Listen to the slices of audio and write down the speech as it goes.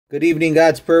Good evening,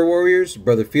 God's Prayer Warriors.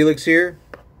 Brother Felix here.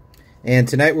 And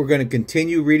tonight we're going to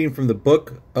continue reading from the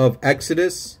book of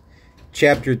Exodus,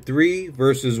 chapter 3,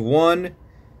 verses 1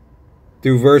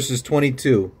 through verses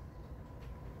 22.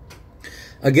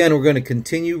 Again, we're going to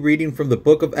continue reading from the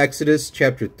book of Exodus,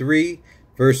 chapter 3,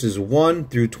 verses 1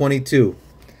 through 22.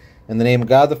 In the name of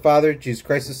God the Father, Jesus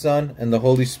Christ the Son, and the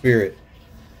Holy Spirit.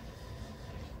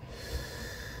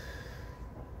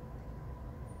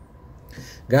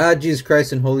 God, Jesus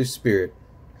Christ, and Holy Spirit,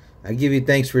 I give you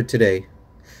thanks for today.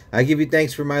 I give you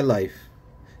thanks for my life.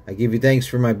 I give you thanks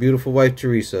for my beautiful wife,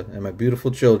 Teresa, and my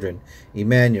beautiful children,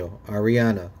 Emmanuel,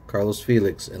 Ariana, Carlos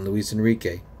Felix, and Luis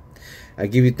Enrique. I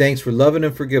give you thanks for loving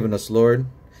and forgiving us, Lord.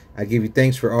 I give you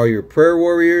thanks for all your prayer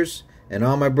warriors and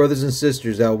all my brothers and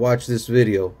sisters that will watch this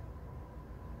video.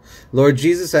 Lord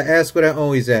Jesus, I ask what I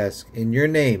always ask. In your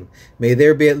name, may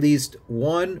there be at least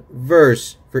one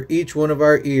verse for each one of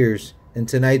our ears in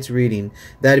tonight's reading.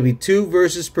 That'd be 2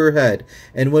 verses per head.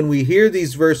 And when we hear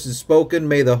these verses spoken,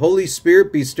 may the Holy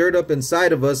Spirit be stirred up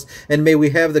inside of us, and may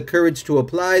we have the courage to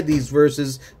apply these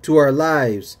verses to our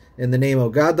lives. In the name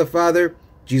of God the Father,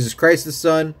 Jesus Christ the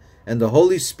Son, and the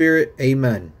Holy Spirit.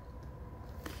 Amen.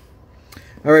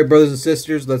 All right, brothers and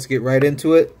sisters, let's get right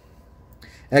into it.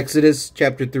 Exodus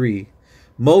chapter 3.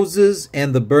 Moses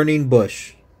and the burning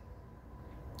bush.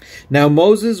 Now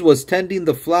Moses was tending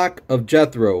the flock of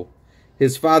Jethro,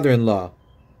 his father-in-law,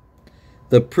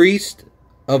 the priest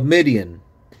of Midian,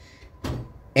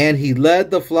 and he led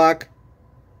the flock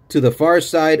to the far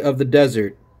side of the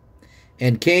desert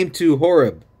and came to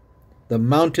Horeb, the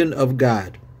mountain of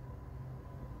God.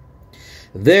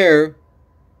 There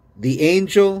the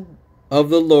angel of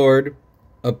the Lord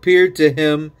appeared to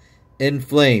him in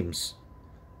flames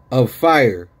of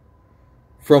fire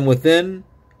from within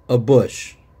a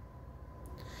bush.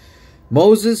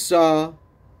 Moses saw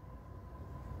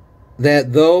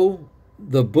that though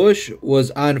the bush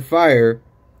was on fire,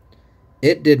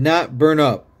 it did not burn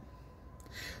up.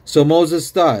 So Moses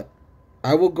thought,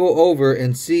 I will go over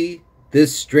and see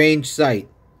this strange sight,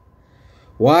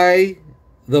 why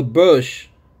the bush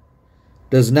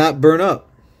does not burn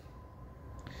up.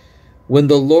 When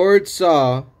the Lord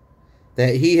saw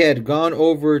that he had gone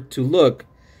over to look,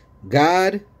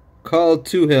 God called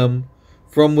to him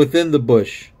from within the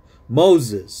bush,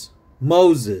 Moses,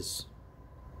 Moses.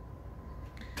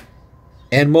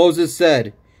 And Moses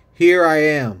said, Here I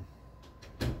am.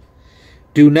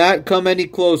 Do not come any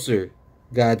closer,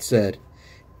 God said.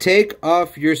 Take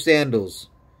off your sandals,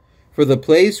 for the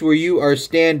place where you are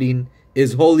standing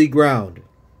is holy ground.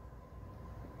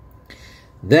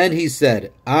 Then he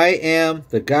said, I am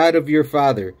the God of your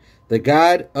father, the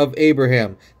God of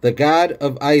Abraham, the God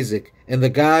of Isaac, and the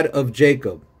God of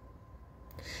Jacob.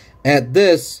 At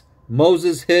this,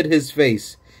 Moses hid his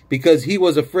face, because he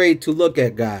was afraid to look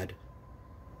at God.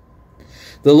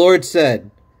 The Lord said,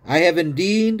 I have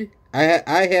indeed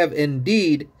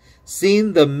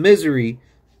seen the misery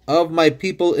of my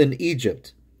people in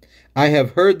Egypt. I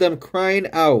have heard them crying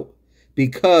out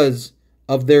because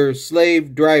of their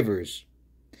slave drivers,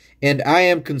 and I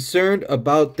am concerned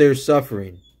about their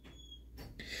suffering.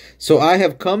 So I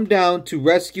have come down to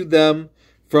rescue them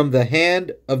from the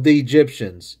hand of the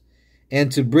Egyptians,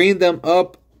 and to bring them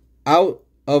up out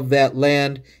of that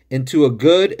land into a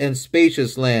good and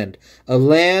spacious land, a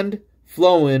land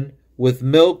flowing with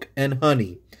milk and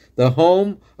honey, the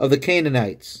home of the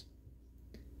Canaanites,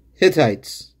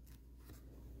 Hittites,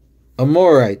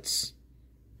 Amorites,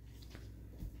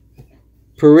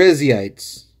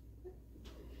 Perizzites,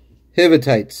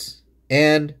 Hivitites,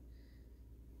 and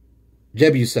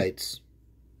Jebusites.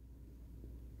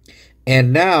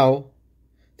 And now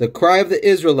the cry of the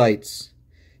Israelites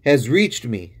has reached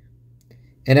me,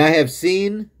 and I have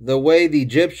seen the way the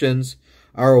Egyptians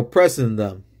are oppressing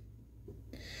them.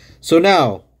 So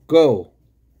now, go.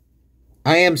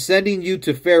 I am sending you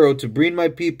to Pharaoh to bring my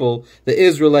people, the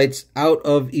Israelites, out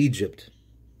of Egypt.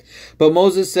 But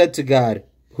Moses said to God,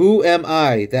 Who am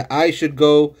I that I should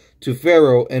go to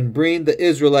Pharaoh and bring the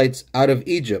Israelites out of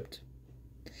Egypt?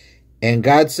 And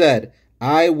God said,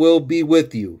 I will be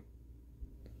with you.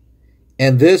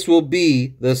 And this will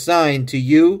be the sign to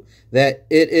you that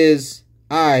it is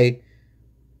I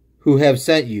who have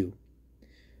sent you.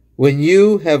 When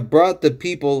you have brought the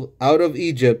people out of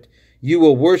Egypt, you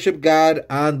will worship God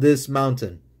on this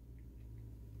mountain.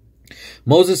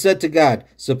 Moses said to God,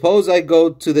 Suppose I go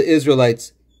to the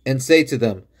Israelites and say to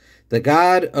them, The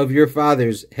God of your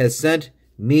fathers has sent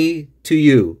me to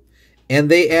you.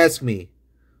 And they ask me,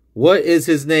 What is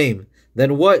his name?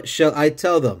 Then what shall I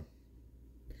tell them?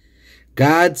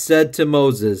 God said to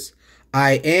Moses,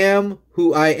 I am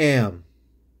who I am.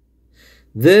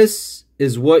 This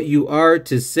is what you are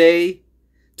to say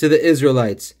to the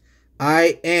Israelites.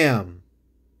 I am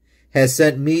has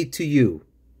sent me to you.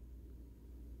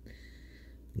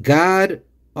 God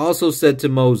also said to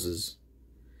Moses,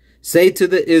 say to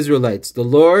the Israelites, the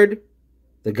Lord,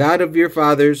 the God of your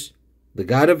fathers, the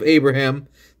God of Abraham,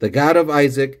 the God of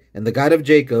Isaac, and the God of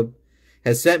Jacob,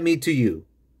 has sent me to you.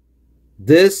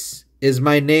 This is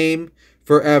my name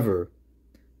forever,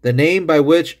 the name by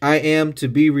which I am to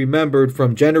be remembered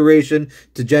from generation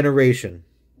to generation.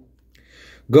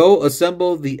 Go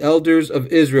assemble the elders of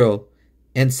Israel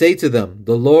and say to them,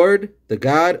 the Lord, the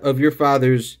God of your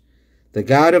fathers, the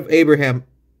God of Abraham,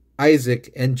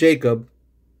 Isaac, and Jacob,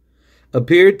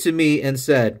 appeared to me and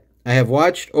said, I have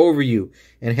watched over you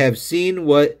and have seen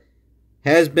what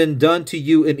has been done to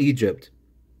you in Egypt,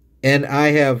 and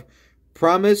I have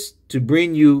promised to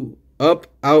bring you up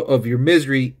out of your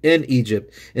misery in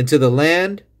Egypt into the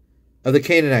land of the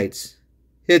Canaanites,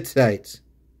 Hittites,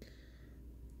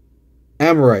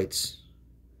 Amorites,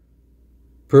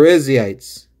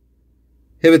 Perizzites,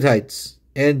 Hivites,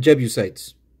 and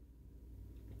Jebusites,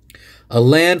 a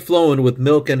land flowing with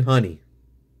milk and honey.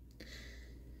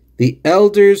 The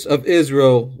elders of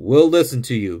Israel will listen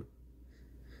to you.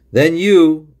 Then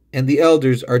you and the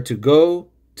elders are to go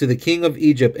to the king of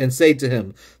Egypt and say to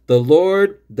him, the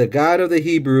Lord, the God of the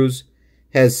Hebrews,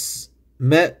 has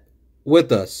met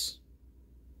with us.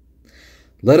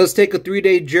 Let us take a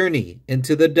 3-day journey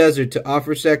into the desert to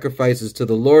offer sacrifices to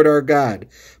the Lord our God.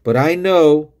 But I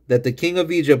know that the king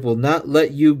of Egypt will not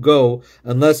let you go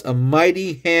unless a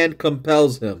mighty hand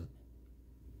compels him.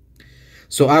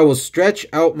 So I will stretch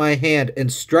out my hand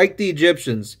and strike the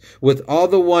Egyptians with all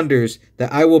the wonders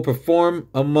that I will perform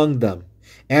among them.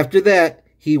 After that,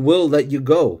 he will let you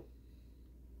go.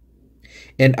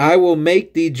 And I will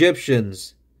make the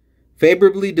Egyptians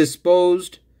favorably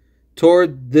disposed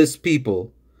toward this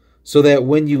people, so that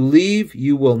when you leave,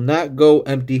 you will not go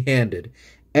empty-handed.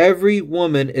 Every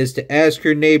woman is to ask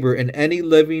her neighbor and any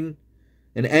woman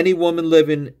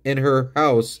living in her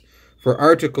house for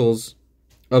articles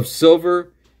of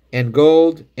silver and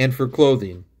gold and for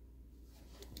clothing,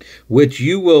 which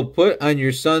you will put on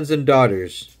your sons and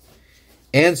daughters,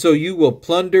 and so you will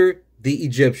plunder the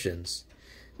Egyptians.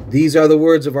 These are the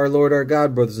words of our Lord our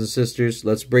God, brothers and sisters.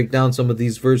 Let's break down some of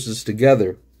these verses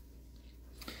together.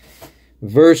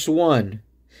 Verse 1.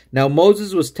 Now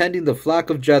Moses was tending the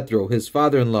flock of Jethro, his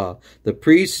father-in-law, the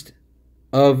priest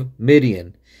of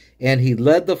Midian, and he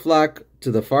led the flock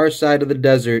to the far side of the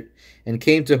desert and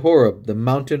came to Horeb, the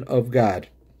mountain of God.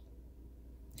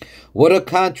 What a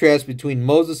contrast between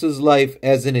Moses' life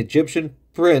as an Egyptian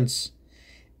prince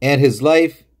and his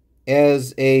life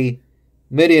as a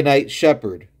Midianite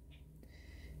shepherd.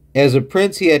 As a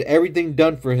prince, he had everything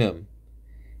done for him.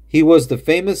 He was the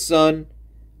famous son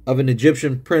of an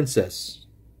Egyptian princess.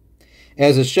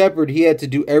 As a shepherd, he had to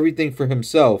do everything for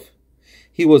himself.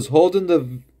 He was holding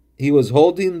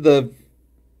the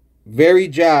very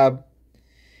job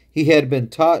he had been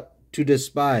taught to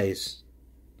despise.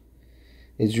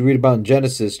 As you read about in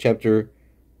Genesis chapter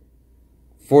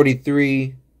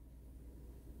 43,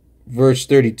 verse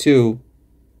 32,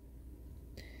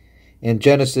 and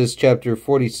Genesis chapter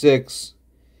 46,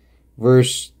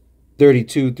 verse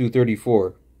 32 through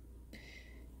 34.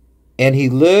 And he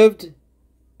lived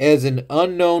as an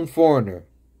unknown foreigner.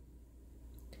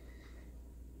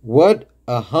 What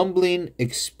a humbling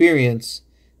experience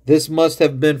this must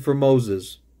have been for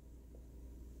Moses.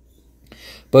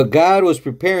 But God was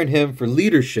preparing him for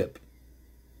leadership.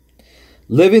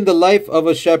 Living the life of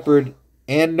a shepherd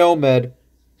and nomad,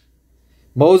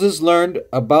 Moses learned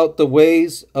about the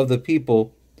ways of the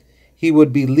people he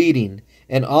would be leading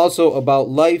and also about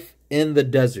life in the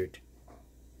desert.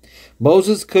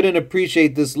 Moses couldn't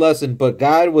appreciate this lesson, but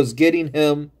God was getting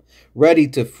him ready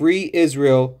to free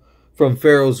Israel from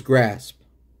Pharaoh's grasp.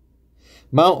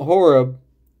 Mount Horeb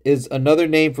is another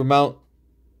name for Mount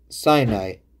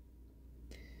Sinai,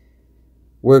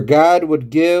 where God would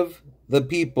give the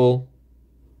people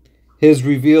his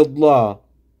revealed law.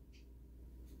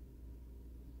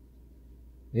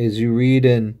 As you read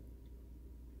in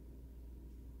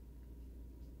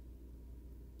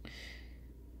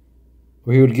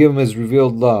where he would give him his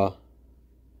revealed law.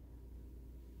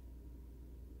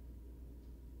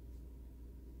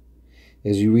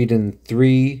 As you read in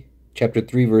chapter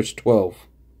 3, verse 12.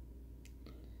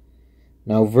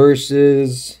 Now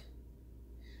verses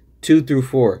 2 through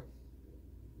 4.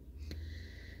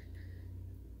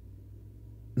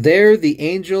 There the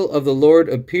angel of the Lord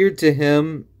appeared to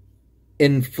him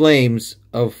in flames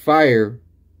of fire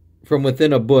from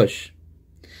within a bush.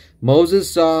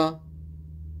 Moses saw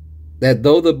that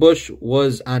though the bush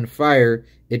was on fire,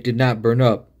 it did not burn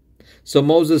up. So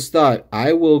Moses thought,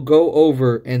 I will go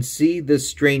over and see this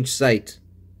strange sight,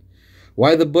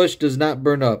 why the bush does not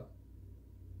burn up.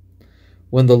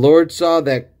 When the Lord saw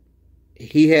that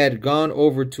he had gone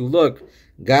over to look,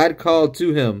 God called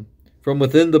to him from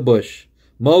within the bush,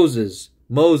 Moses,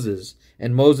 Moses.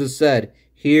 And Moses said,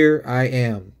 Here I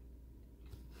am.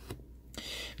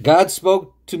 God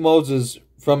spoke to Moses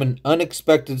from an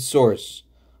unexpected source,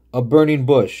 a burning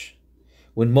bush.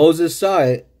 When Moses saw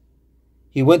it,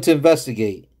 he went to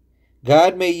investigate.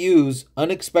 God may use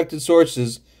unexpected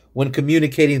sources when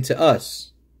communicating to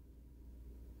us,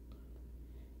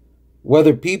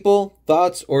 whether people,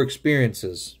 thoughts, or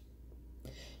experiences.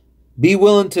 Be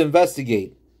willing to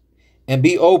investigate and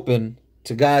be open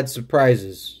to God's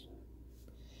surprises.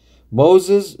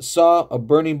 Moses saw a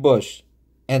burning bush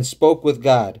and spoke with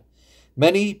God.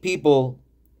 Many people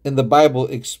in the Bible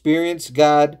experience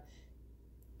God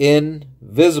in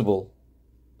visible,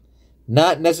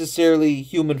 not necessarily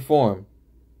human form.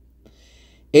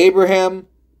 Abraham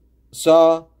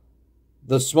saw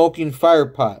the smoking fire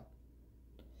pot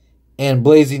and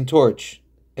blazing torch,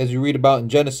 as you read about in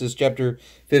Genesis chapter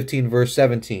 15, verse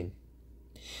 17.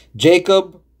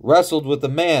 Jacob wrestled with a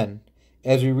man,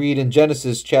 as we read in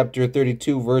Genesis chapter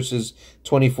 32, verses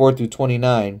 24 through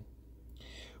 29.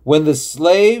 When the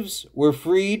slaves were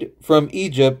freed from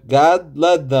Egypt, God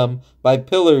led them by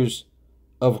pillars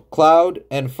of cloud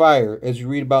and fire, as you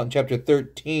read about in chapter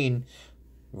 13,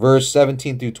 verse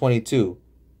 17 through 22.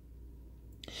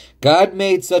 God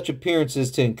made such appearances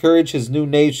to encourage his new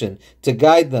nation, to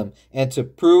guide them, and to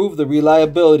prove the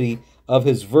reliability of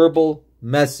his verbal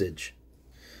message.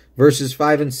 Verses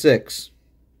 5 and 6.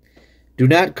 Do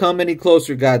not come any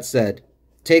closer, God said.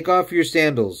 Take off your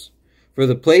sandals, for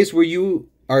the place where you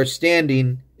are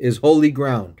standing is holy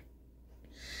ground.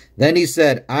 Then he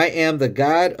said, I am the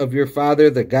God of your father,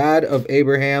 the God of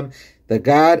Abraham, the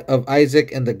God of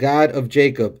Isaac, and the God of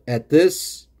Jacob. At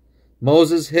this,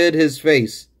 Moses hid his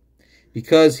face,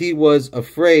 because he was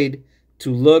afraid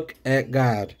to look at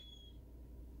God.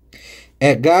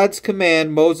 At God's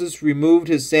command, Moses removed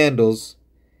his sandals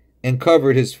and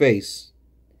covered his face.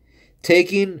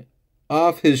 Taking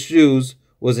off his shoes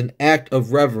was an act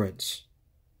of reverence,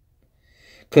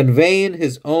 conveying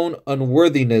his own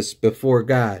unworthiness before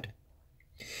God.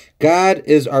 God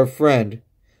is our friend,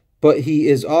 but he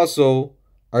is also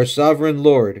our sovereign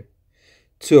Lord.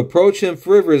 To approach him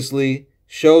frivolously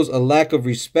shows a lack of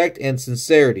respect and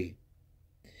sincerity.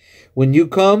 When you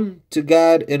come to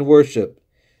God in worship,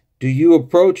 do you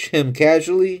approach him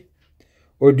casually,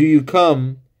 or do you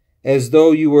come as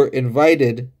though you were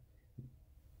invited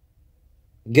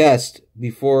guest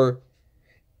before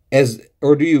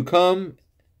or do you come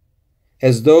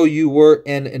as though you were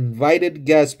an invited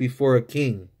guest before a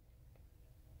king?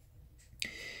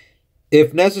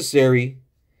 If necessary,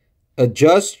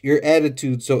 adjust your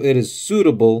attitude so it is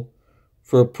suitable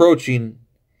for approaching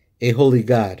a holy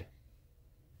God.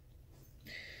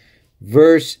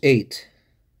 Verse 8.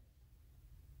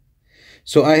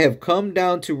 So I have come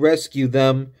down to rescue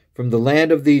them from the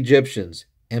land of the Egyptians,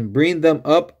 and bring them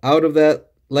up out of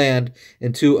that land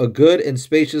into a good and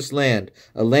spacious land,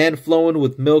 a land flowing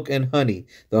with milk and honey,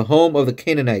 the home of the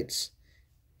Canaanites,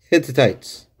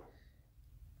 Hittites,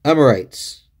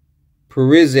 Amorites,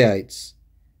 Perizzites,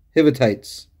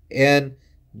 Hivitites, and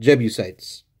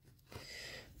Jebusites.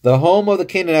 The home of the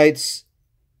Canaanites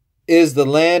is the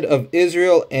land of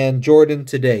Israel and Jordan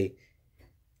today.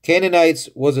 Canaanites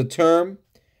was a term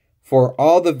for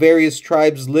all the various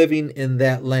tribes living in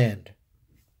that land.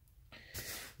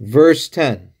 Verse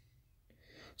 10.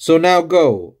 So now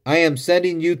go, I am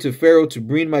sending you to Pharaoh to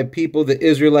bring my people, the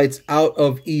Israelites, out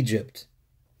of Egypt.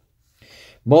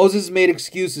 Moses made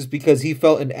excuses because he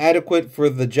felt inadequate for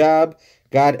the job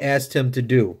God asked him to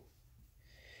do.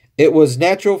 It was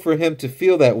natural for him to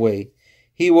feel that way.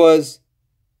 He was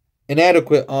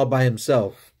inadequate all by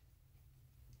himself.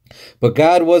 But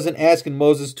God wasn't asking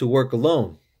Moses to work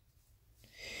alone.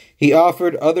 He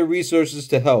offered other resources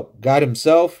to help: God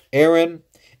himself, Aaron,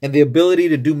 and the ability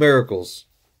to do miracles.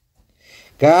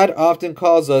 God often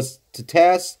calls us to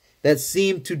tasks that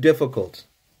seem too difficult,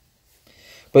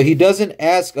 but he doesn't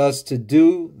ask us to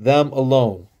do them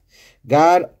alone.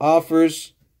 God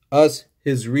offers us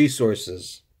his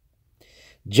resources,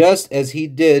 just as he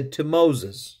did to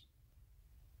Moses.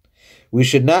 We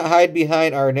should not hide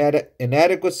behind our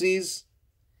inadequacies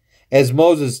as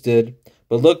Moses did,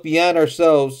 but look beyond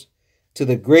ourselves to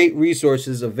the great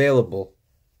resources available.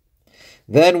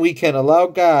 Then we can allow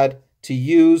God to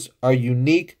use our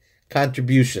unique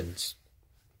contributions.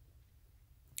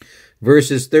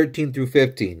 Verses 13 through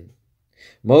 15.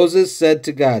 Moses said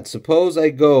to God, suppose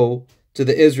I go to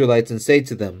the Israelites and say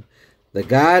to them, the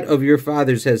God of your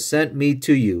fathers has sent me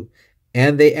to you.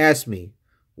 And they asked me,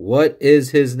 what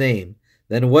is his name?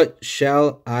 Then what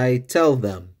shall I tell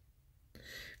them?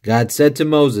 God said to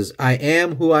Moses, I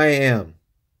am who I am.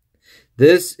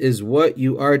 This is what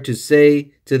you are to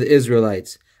say to the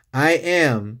Israelites. I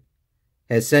am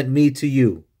has sent me to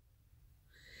you.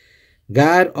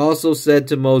 God also said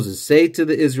to Moses, say to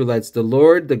the Israelites, the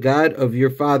Lord, the God of your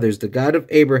fathers, the God of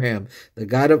Abraham, the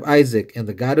God of Isaac, and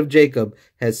the God of Jacob,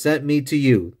 has sent me to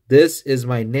you. This is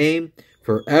my name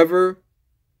forever,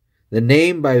 the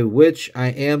name by which I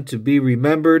am to be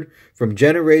remembered from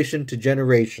generation to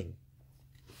generation.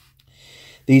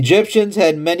 The Egyptians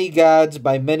had many gods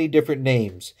by many different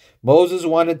names. Moses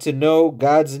wanted to know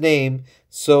God's name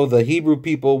so the Hebrew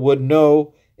people would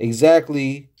know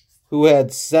exactly who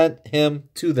had sent him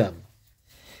to them.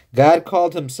 God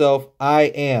called himself I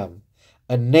Am,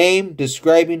 a name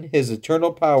describing his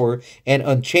eternal power and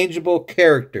unchangeable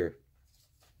character.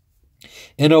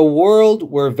 In a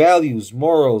world where values,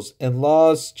 morals, and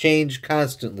laws change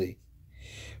constantly,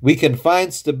 we can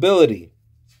find stability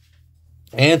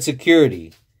and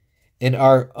security in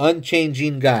our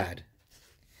unchanging God.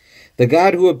 The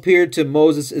God who appeared to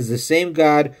Moses is the same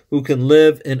God who can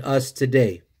live in us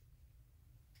today.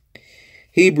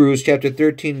 Hebrews chapter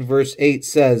 13 verse 8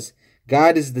 says,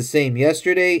 God is the same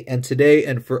yesterday and today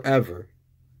and forever.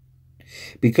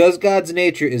 Because God's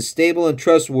nature is stable and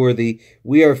trustworthy,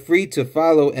 we are free to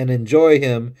follow and enjoy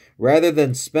him rather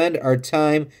than spend our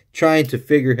time trying to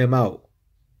figure him out.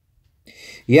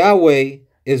 Yahweh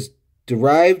is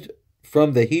derived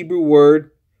from the Hebrew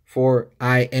word for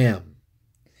I am.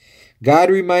 God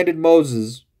reminded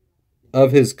Moses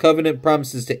of his covenant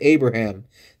promises to Abraham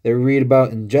that we read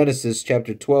about in Genesis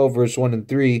chapter 12, verse 1 and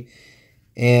 3,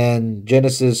 and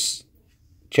Genesis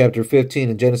chapter 15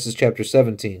 and Genesis chapter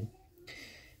 17.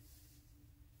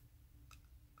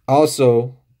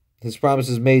 Also, his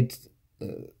promises made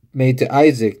to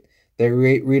Isaac that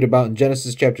we read about in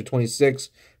Genesis chapter 26,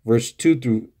 verse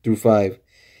 2 through 5,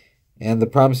 and the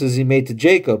promises he made to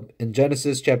Jacob in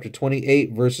Genesis chapter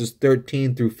 28, verses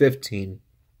 13 through 15.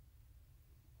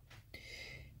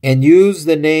 And use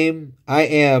the name I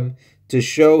Am to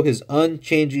show his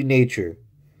unchanging nature.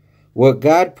 What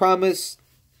God promised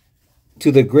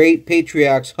to the great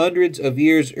patriarchs hundreds of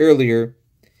years earlier,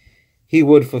 he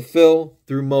would fulfill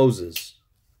through Moses.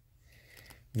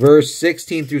 Verse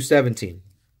 16 through 17.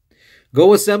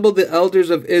 Go assemble the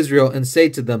elders of Israel and say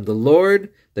to them, the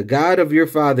Lord, the God of your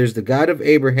fathers, the God of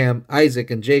Abraham, Isaac,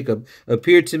 and Jacob,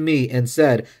 appeared to me and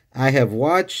said, I have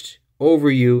watched over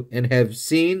you and have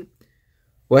seen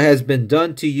what has been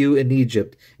done to you in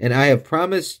Egypt, and I have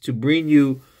promised to bring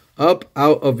you up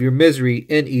out of your misery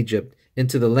in Egypt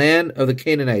into the land of the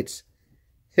Canaanites,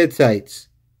 Hittites,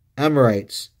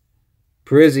 Amorites,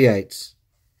 Perizzites,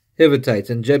 Hivitites,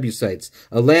 and Jebusites,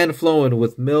 a land flowing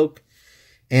with milk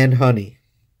and honey.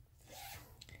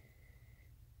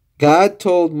 God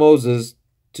told Moses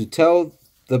to tell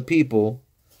the people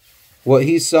what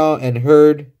he saw and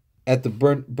heard at the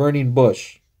burning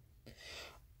bush.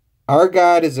 Our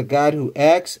God is a God who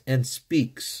acts and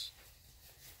speaks.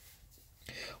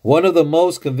 One of the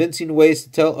most convincing ways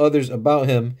to tell others about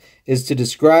him is to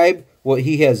describe what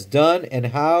he has done and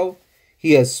how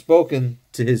he has spoken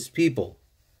to his people.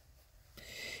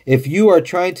 If you are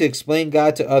trying to explain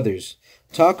God to others,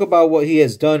 talk about what he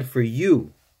has done for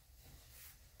you,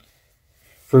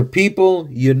 for people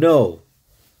you know,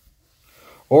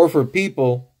 or for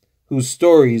people whose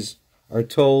stories are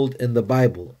told in the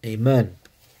Bible. Amen.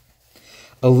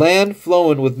 A land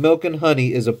flowing with milk and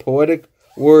honey is a poetic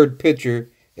word picture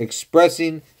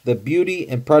expressing the beauty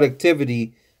and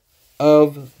productivity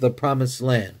of the promised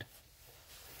land.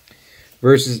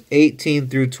 Verses 18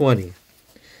 through 20.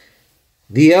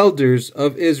 The elders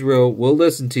of Israel will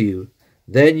listen to you.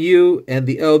 Then you and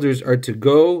the elders are to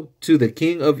go to the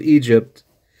king of Egypt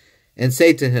and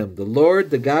say to him, the Lord,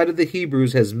 the God of the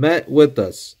Hebrews, has met with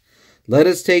us. Let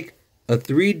us take a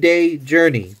 3-day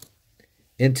journey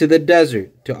into the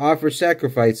desert to offer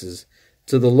sacrifices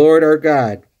to the Lord our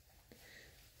God.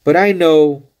 But I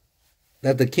know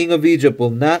that the king of Egypt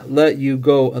will not let you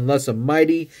go unless a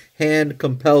mighty hand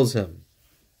compels him.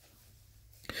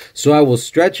 So I will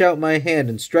stretch out my hand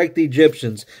and strike the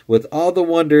Egyptians with all the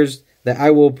wonders that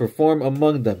I will perform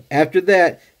among them. After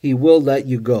that, he will let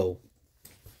you go.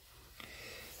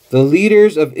 The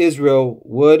leaders of Israel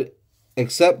would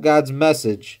accept God's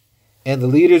message, and the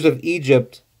leaders of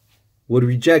Egypt would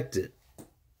reject it.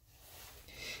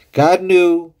 God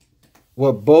knew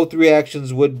what both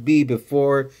reactions would be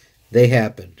before they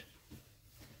happened.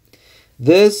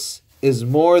 This is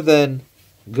more than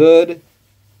good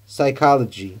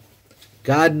psychology.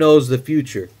 God knows the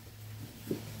future.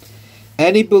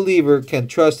 Any believer can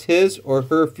trust his or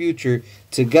her future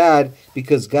to God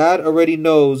because God already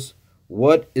knows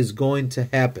what is going to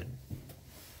happen.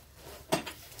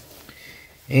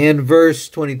 And verse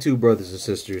 22, brothers and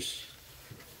sisters.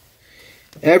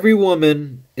 Every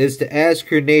woman is to ask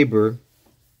her neighbor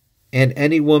and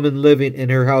any woman living in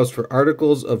her house for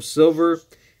articles of silver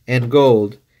and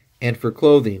gold and for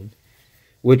clothing,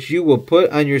 which you will put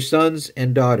on your sons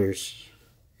and daughters.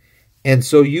 And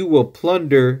so you will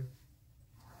plunder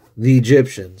the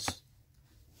Egyptians.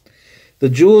 The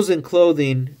jewels and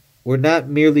clothing were not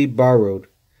merely borrowed.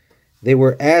 They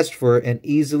were asked for and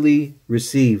easily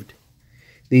received.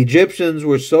 The Egyptians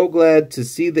were so glad to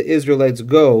see the Israelites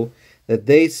go that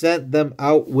they sent them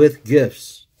out with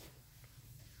gifts.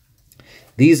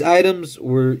 These items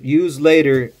were used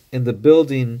later in the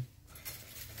building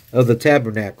of the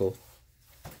tabernacle.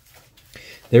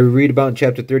 That we read about in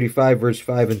chapter 35, verse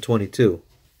 5 and 22.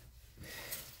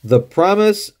 The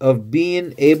promise of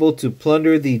being able to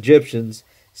plunder the Egyptians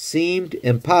seemed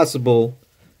impossible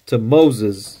to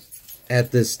Moses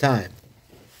at this time.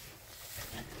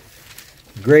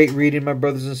 Great reading, my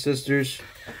brothers and sisters.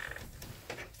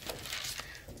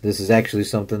 This is actually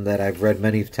something that I've read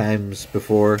many times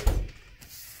before.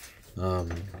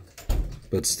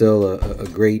 But still a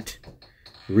great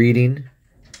reading.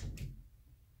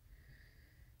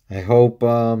 I hope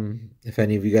if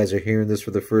any of you guys are hearing this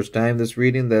for the first time, this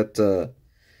reading, that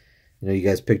you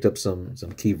guys picked up some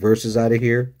key verses out of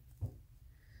here.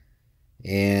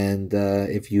 And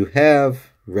if you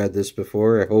have read this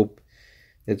before, I hope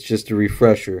it's just a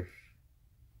refresher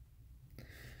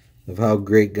of how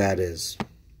great God is.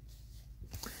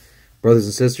 Brothers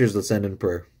and sisters, let's end in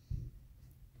prayer.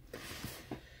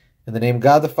 In the name of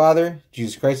God the Father,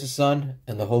 Jesus Christ the Son,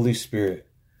 and the Holy Spirit.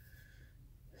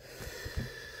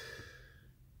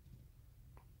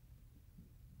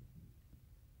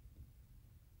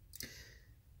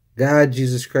 God,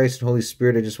 Jesus Christ, and Holy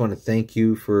Spirit, I just want to thank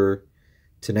you for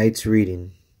tonight's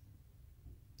reading.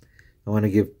 I want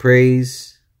to give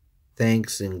praise,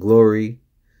 thanks, and glory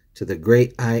to the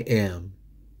great I Am.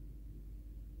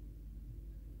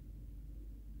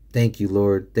 Thank you,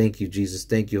 Lord. Thank you, Jesus.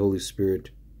 Thank you, Holy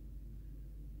Spirit.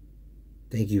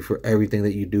 Thank you for everything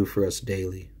that you do for us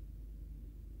daily.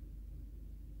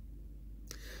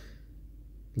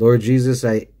 Lord Jesus,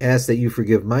 I ask that you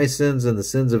forgive my sins and the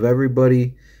sins of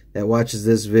everybody that watches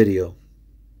this video.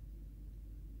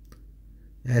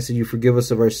 I ask that you forgive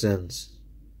us of our sins.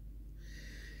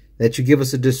 That you give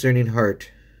us a discerning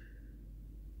heart.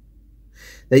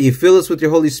 That you fill us with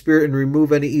your Holy Spirit and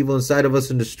remove any evil inside of us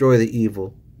and destroy the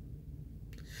evil.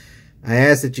 I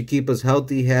ask that you keep us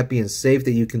healthy, happy, and safe,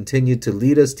 that you continue to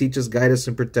lead us, teach us, guide us,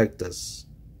 and protect us.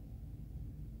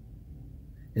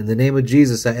 In the name of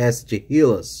Jesus, I ask that you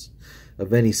heal us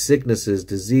of any sicknesses,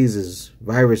 diseases,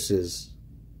 viruses,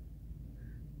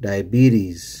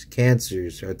 diabetes,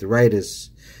 cancers, arthritis,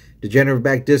 degenerative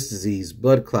back disc disease,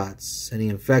 blood clots, any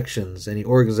infections, any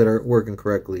organs that aren't working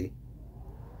correctly.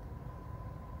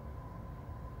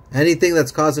 Anything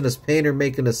that's causing us pain or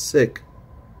making us sick,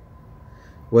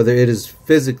 whether it is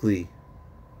physically,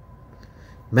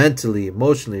 mentally,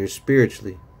 emotionally, or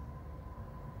spiritually.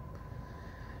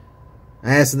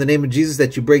 I ask in the name of Jesus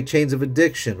that you break chains of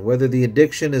addiction, whether the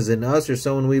addiction is in us or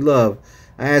someone we love.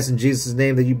 I ask in Jesus'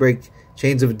 name that you break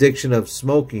chains of addiction of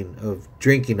smoking, of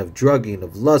drinking, of drugging,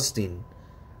 of lusting,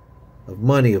 of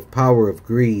money, of power, of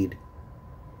greed.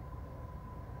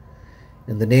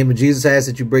 In the name of Jesus, I ask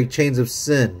that you break chains of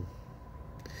sin.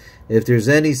 If there's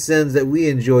any sins that we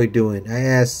enjoy doing, I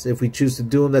ask, if we choose to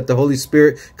do them, that the Holy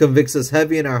Spirit convicts us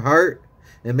heavy in our heart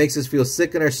and makes us feel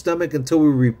sick in our stomach until we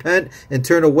repent and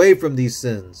turn away from these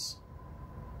sins.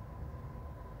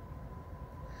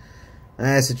 I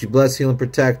ask that you bless, heal, and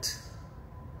protect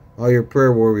all your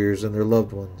prayer warriors and their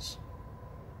loved ones.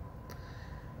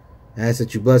 I ask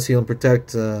that you bless, heal, and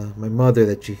protect my mother,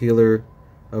 that you heal her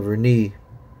of her knee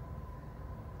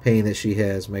pain that she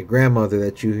has. My grandmother,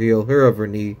 that you heal her of her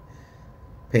knee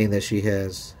pain that she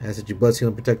has. I ask that you bless, heal,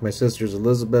 and protect my sisters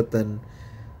Elizabeth and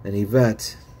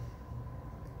Yvette.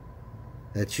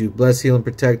 That you bless, heal, and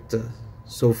protect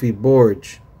Sophie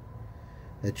Borge.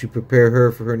 That you prepare her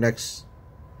for her next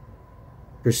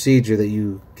procedure. That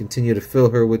you continue to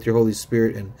fill her with your Holy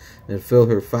Spirit and fill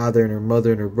her father and her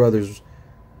mother and her brothers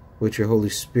with your Holy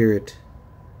Spirit.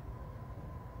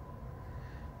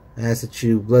 I ask that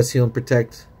you bless, heal, and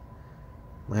protect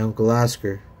my Uncle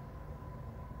Oscar.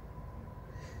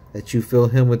 That you fill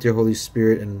him with your Holy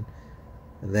Spirit and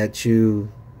that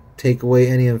you take away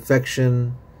any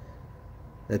infection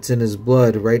that's in his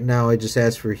blood. Right now, I just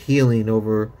ask for healing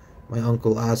over my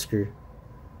Uncle Oscar.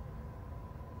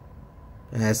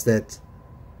 I ask that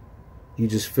you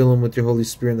just fill him with your Holy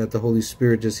Spirit, and that the Holy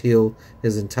Spirit just heal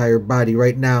his entire body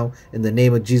right now in the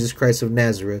name of Jesus Christ of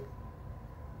Nazareth.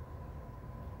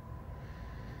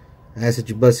 I ask that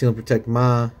you bless, heal, and protect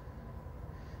Ma,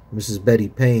 Mrs. Betty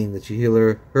Payne, that you heal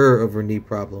her of her knee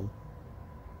problem.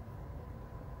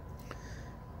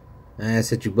 I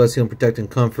ask that you bless, heal, and protect, and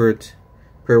comfort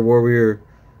prayer warrior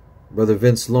Brother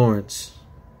Vince Lawrence,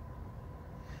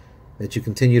 that you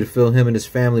continue to fill him and his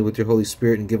family with your Holy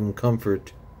Spirit and give him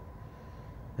comfort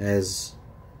as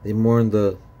they mourn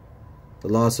the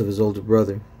loss of his older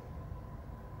brother.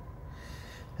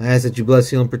 I ask that you bless,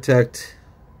 heal, and protect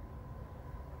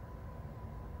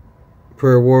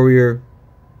prayer warrior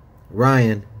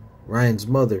Ryan's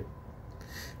mother,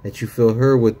 that you fill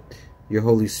her with your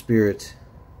Holy Spirit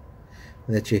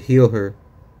and that you heal her.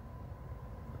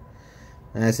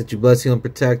 I ask that you bless, heal, and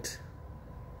protect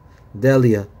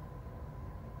Delia,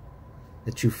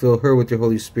 that you fill her with your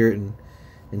Holy Spirit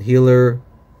and heal her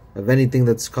of anything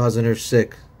that's causing her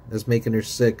sick, that's making her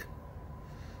sick.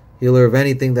 Heal her of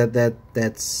anything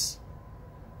that's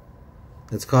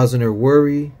causing her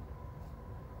worry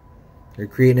or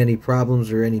creating any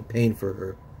problems or any pain for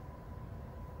her.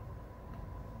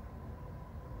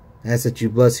 I ask that you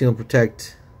bless, heal, and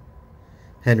protect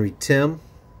Henry Tim,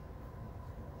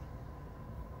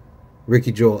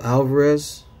 Ricky Joel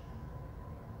Alvarez.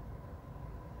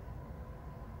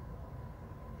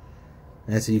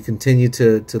 I ask that you continue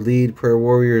to lead prayer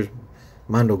warriors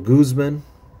Mondo Guzman,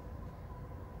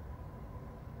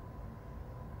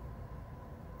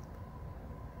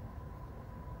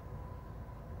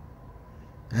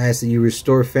 I ask that you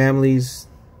restore families,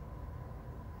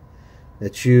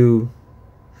 that you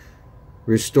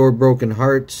restore broken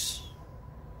hearts.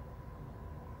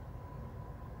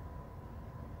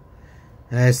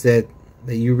 I ask that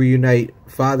you reunite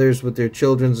fathers with their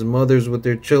children and mothers with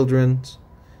their children.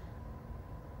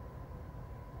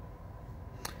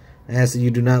 I ask that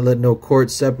you do not let no court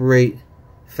separate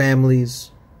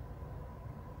families.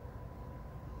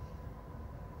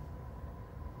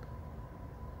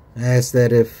 I ask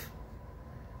that if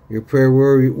your prayer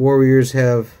warriors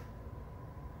have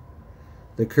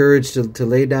the courage to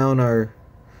lay down our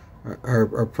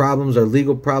problems, our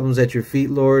legal problems at your feet,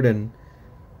 Lord, and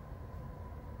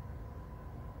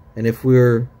if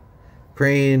we're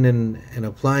praying and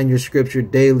applying your scripture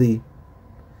daily,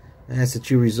 I ask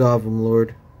that you resolve them,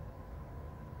 Lord,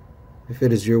 if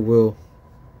it is your will.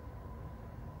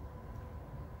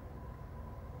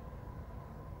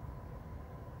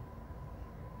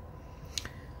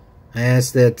 I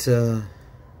ask that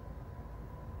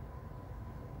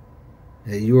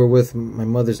you are with my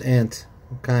mother's aunt,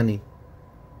 Connie.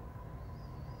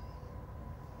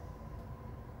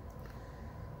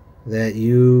 That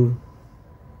you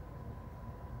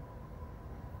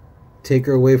take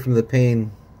her away from the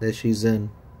pain that she's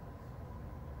in,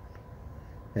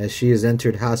 as she has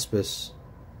entered hospice.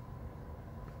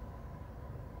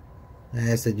 I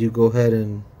ask that you go ahead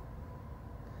and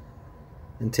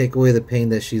take away the pain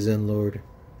that she's in, Lord.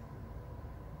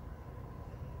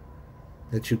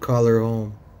 That you call her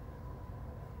home.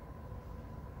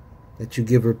 That you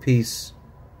give her peace.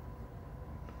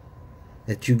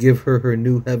 That you give her her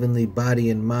new heavenly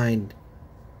body and mind.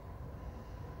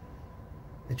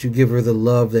 That you give her the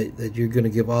love that you're going to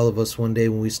give all of us one day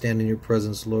when we stand in your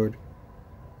presence, Lord.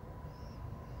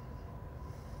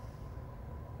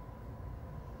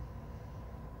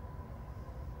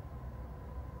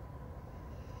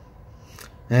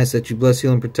 I ask that you bless,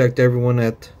 heal, and protect everyone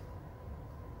at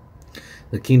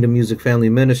the Kingdom Music Family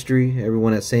Ministry,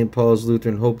 everyone at St. Paul's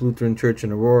Lutheran Hope Lutheran Church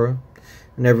in Aurora,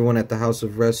 and everyone at the House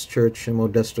of Rest Church in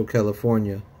Modesto,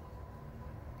 California.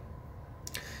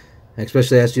 I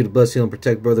especially ask you to bless, heal, and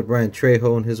protect Brother Brian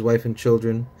Trejo and his wife and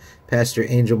children, Pastor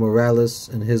Angel Morales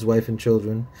and his wife and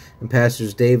children, and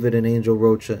Pastors David and Angel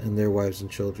Rocha and their wives and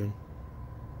children.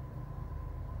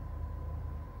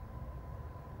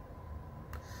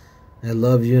 I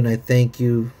love you and I thank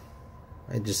you.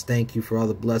 I just thank you for all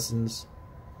the blessings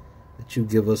that you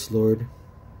give us, Lord.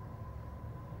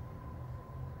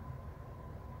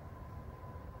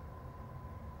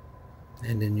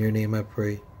 And in your name I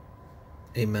pray.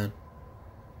 Amen.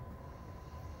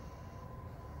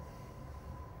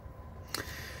 All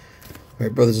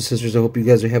right, brothers and sisters, I hope you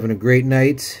guys are having a great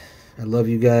night. I love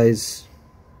you guys.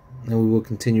 And we will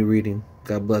continue reading.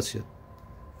 God bless you.